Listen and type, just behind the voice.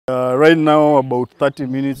Right now, about 30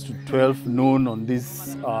 minutes to 12 noon on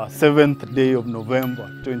this 7th day of November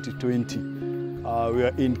 2020. We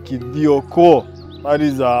are in Kithyoko. That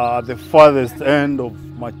is the farthest end of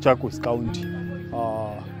Machakos County,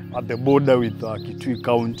 at the border with Kitui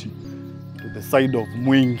County, to the side of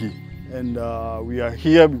Maingi. And we are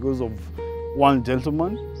here because of one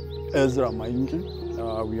gentleman, eZRA Maingi.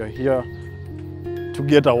 We are here to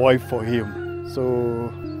get a wife for him.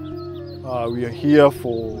 So we are here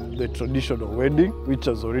for the traditional wedding, which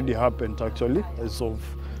has already happened actually as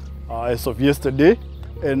of yesterday.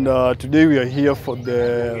 And today we are here for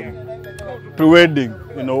the pre-wedding.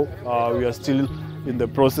 You know, we are still in the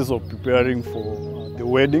process of preparing for the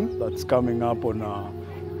wedding that's coming up on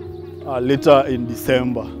later in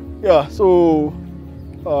December. Yeah, so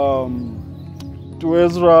to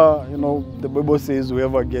eZRA, you know, the Bible says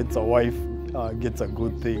whoever gets a wife gets a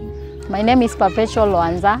good thing. My name is Perpetual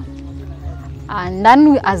Loanza, and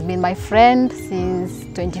Ndanu has been my friend since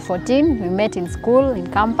 2014. We met in school, in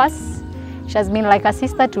campus. She has been like a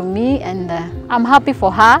sister to me, and I'm happy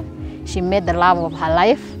for her. She made the love of her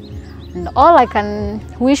life. And all I can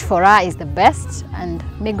wish for her is the best, and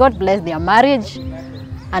may God bless their marriage,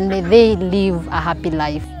 and may they live a happy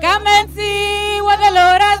life. Come and see what the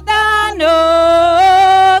Lord has done,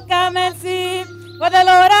 oh. Come and see what the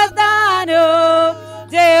Lord has done, oh.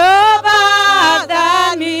 Jehovah has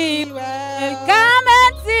done me well. Come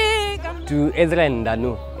and see. To eZRA and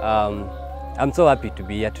Ndanu, I'm so happy to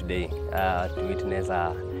be here today to witness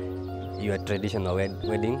your traditional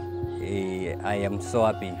wedding. I am so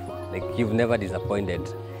happy, like you've never disappointed.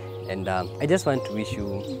 And I just want to wish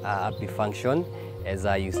you a happy function as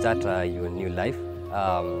you start your new life.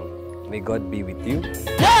 May God be with you.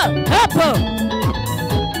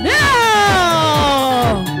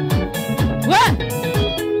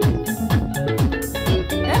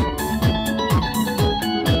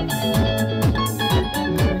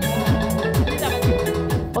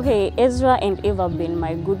 Okay, eZRA and Eve have been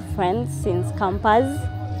my good friends since campus,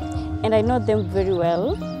 and I know them very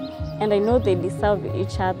well, and I know they deserve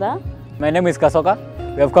each other. My name is Kasoka.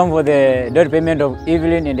 We have come for the dowry payment of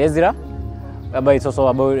Evelyn and eZRA, but it's also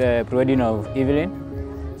about pre-wedding of Evelyn.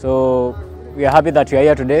 So we are happy that we are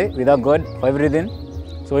here today without God for everything.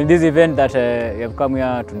 So in this event that we have come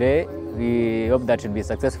here today, we hope that it will be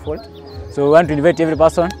successful. So we want to invite every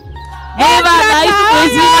person.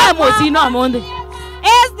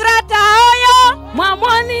 eZRA taoyo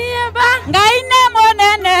mwamoni eba ngaine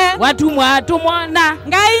monene watu mwatu mwana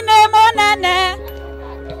ngaine monene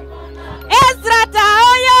eZRA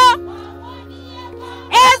taoyo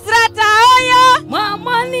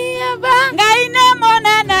mwamoni eba ngaine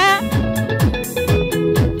monene.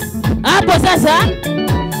 Hapo sasa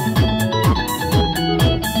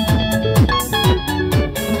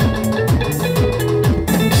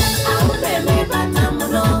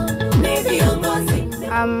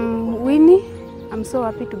Winnie, I'm so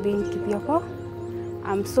happy to be in Kithyoko.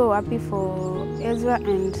 I'm so happy for eZRA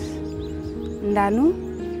and Ndanu.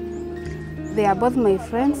 They are both my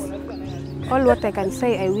friends. All what I can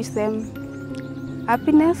say, I wish them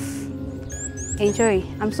happiness, enjoy.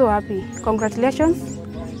 I'm so happy. Congratulations.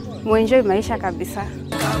 Muenjoy maisha kabisa.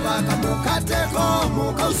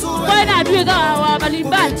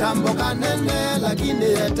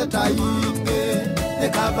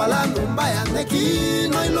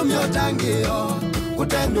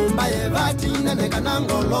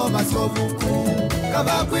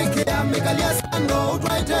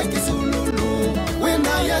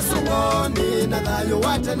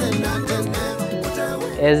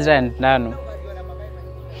 eZRA and Ndanu,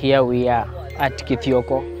 here we are at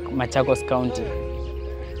Kithyoko, Machakos County.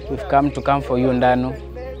 We've come for you, Ndanu.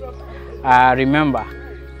 Remember,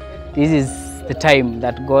 this is the time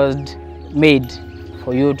that God made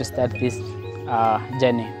for you to start this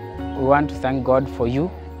journey. We want to thank God for you,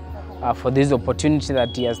 for this opportunity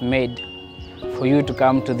that He has made for you to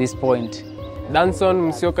come to this point. Ngasya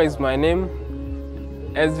Kithyoko is my name.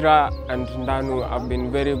 eZRA and Ndanu have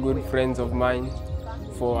been very good friends of mine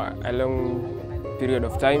for a long period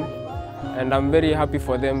of time, and I'm very happy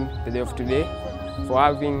for them the day of today for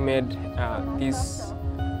having made this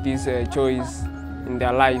choice in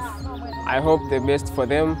their life. I hope the best for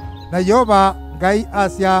them. Nayoba ngai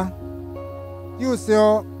asya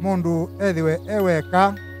yuseo mundu ethiwe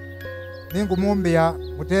eweka ningumumbia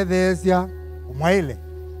mutetheesya umwaile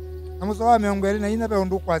namuso wa miongo eri na ina be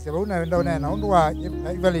undu kwasya bauna wenda una na undu wa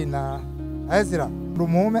Evelyn na eZRA ndu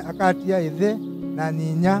mume akatia ithe na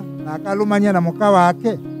ninya na akalumanya na muka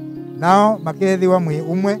wake nao makethiwa mwi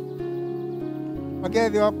umwe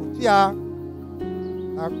makethiwa kutia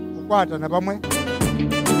na kukwata na bamwe.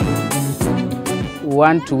 we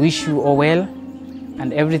want to wish you all well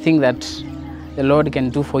and everything that the Lord can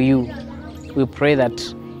do for you. We pray that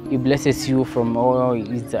He blesses you from all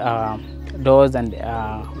His doors and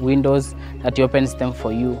windows, that He opens them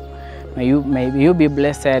for you. May you be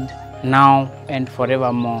blessed now and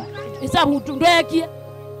forevermore.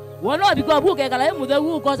 Wono biko buke kala emu the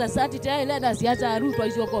wu koza sati tell let siasa ruto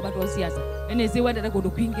isoko batwa siasa ene si wende ko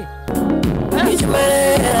dupinge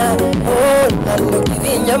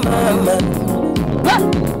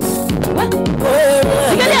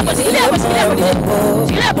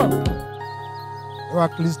wa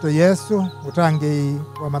Kristo Yesu utange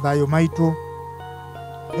wa mathayo maitu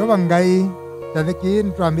yoba ngai tathiki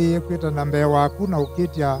ntwambiye kwita na mbee waku na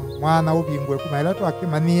ukitia mwana ubingwe kumaila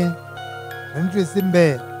twakimanie na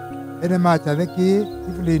nitwisimbe ene machathiki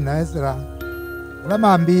Evelyn na eZRA ula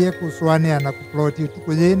maambie kuswania na kuploti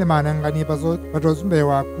tukuyine manangani patosumbe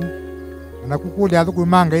waku na kukuli athuku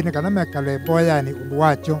manga ine kana mekale boyani undu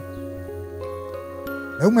wacho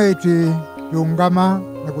na umwe itwi yungama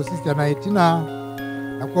na kusisya na itina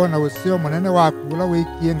na kuona usio munene waku ula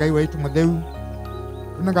wikie ngai waitu mutheu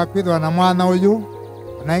tunanga kwithwa na mwana uyu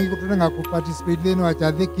na ingi kutunanga kuparticipate thini wa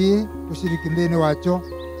chathiki kushiriki thini wacho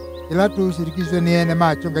ila tushirikishwe ni ene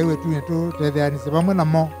macho ngai wetu ni tutetheanise pamwe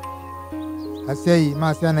namo asiai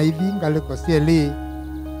masiana hivi ngaliko sieli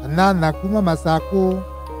anana kuma masaku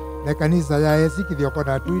na kanisa ya Ngasya Kithyoko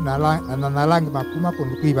natu na nalangi makuma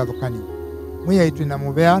kundu kwibathukani mwiya itu na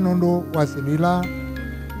mubea nundu wasilila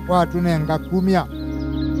watunenga kumya